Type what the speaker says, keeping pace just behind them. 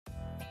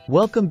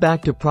Welcome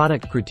back to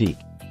Product Critique,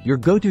 your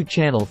go-to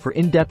channel for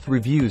in-depth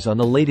reviews on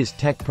the latest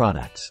tech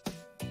products.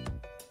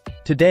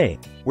 Today,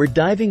 we're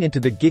diving into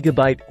the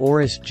Gigabyte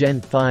Aorus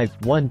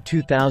Gen5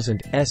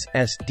 2000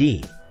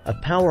 SSD, a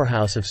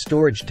powerhouse of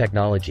storage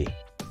technology.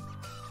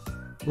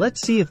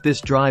 Let's see if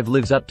this drive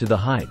lives up to the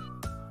hype.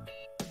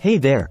 Hey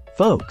there,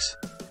 folks!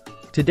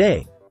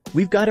 Today,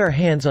 we've got our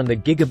hands on the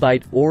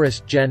Gigabyte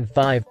Aorus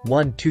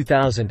Gen5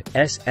 2000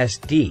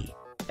 SSD,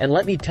 and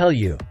let me tell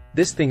you,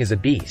 this thing is a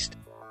beast.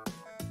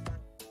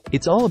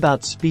 It's all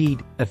about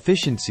speed,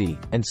 efficiency,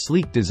 and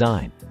sleek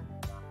design.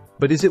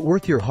 But is it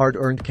worth your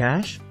hard-earned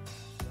cash?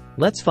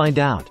 Let's find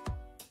out.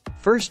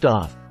 First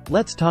off,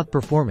 let's talk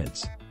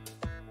performance.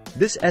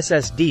 This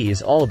SSD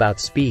is all about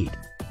speed.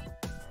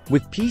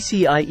 With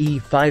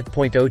PCIe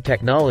 5.0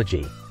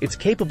 technology, it's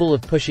capable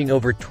of pushing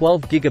over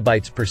 12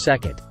 gigabytes per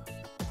second.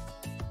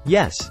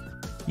 Yes,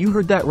 you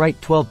heard that right,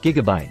 12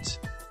 gigabytes.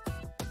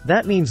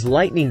 That means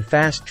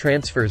lightning-fast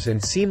transfers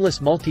and seamless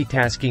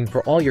multitasking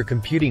for all your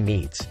computing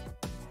needs.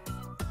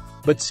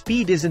 But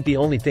speed isn't the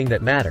only thing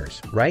that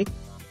matters, right?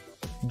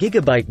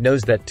 Gigabyte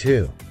knows that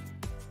too.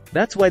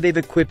 That's why they've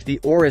equipped the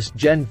Aorus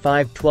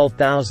Gen5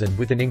 12000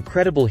 with an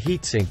incredible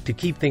heatsink to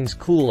keep things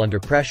cool under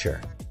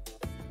pressure.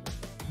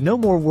 No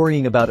more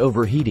worrying about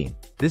overheating,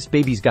 this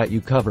baby's got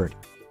you covered.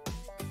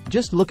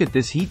 Just look at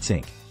this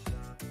heatsink.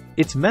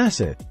 It's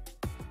massive.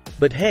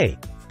 But hey,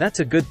 that's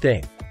a good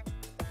thing.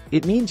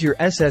 It means your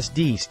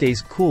SSD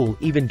stays cool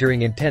even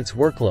during intense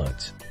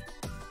workloads.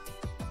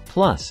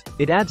 Plus,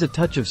 it adds a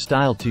touch of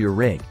style to your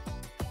rig.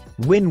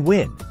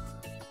 Win-win.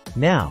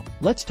 Now,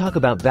 let's talk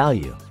about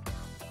value.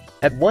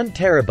 At 1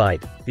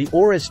 terabyte, the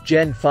Aorus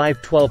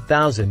Gen5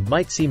 12000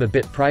 might seem a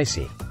bit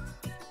pricey.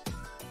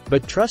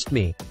 But trust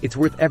me, it's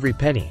worth every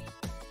penny.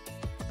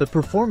 The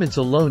performance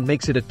alone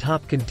makes it a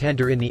top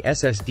contender in the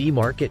SSD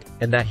market,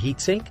 and that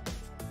heatsink?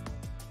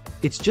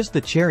 It's just the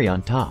cherry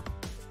on top.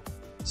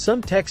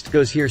 Some text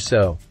goes here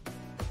so,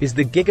 is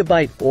the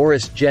Gigabyte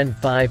Aorus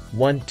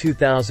Gen5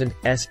 2000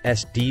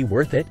 SSD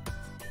worth it?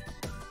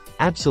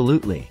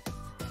 Absolutely.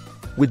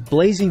 With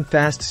blazing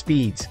fast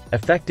speeds,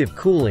 effective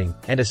cooling,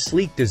 and a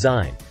sleek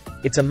design,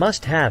 it's a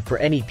must-have for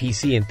any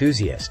PC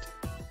enthusiast.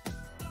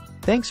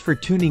 Thanks for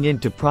tuning in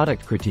to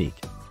Product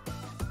Critique.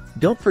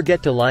 Don't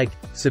forget to like,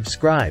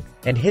 subscribe,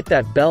 and hit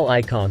that bell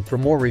icon for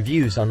more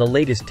reviews on the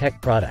latest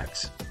tech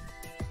products.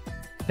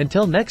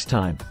 Until next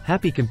time,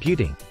 happy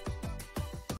computing!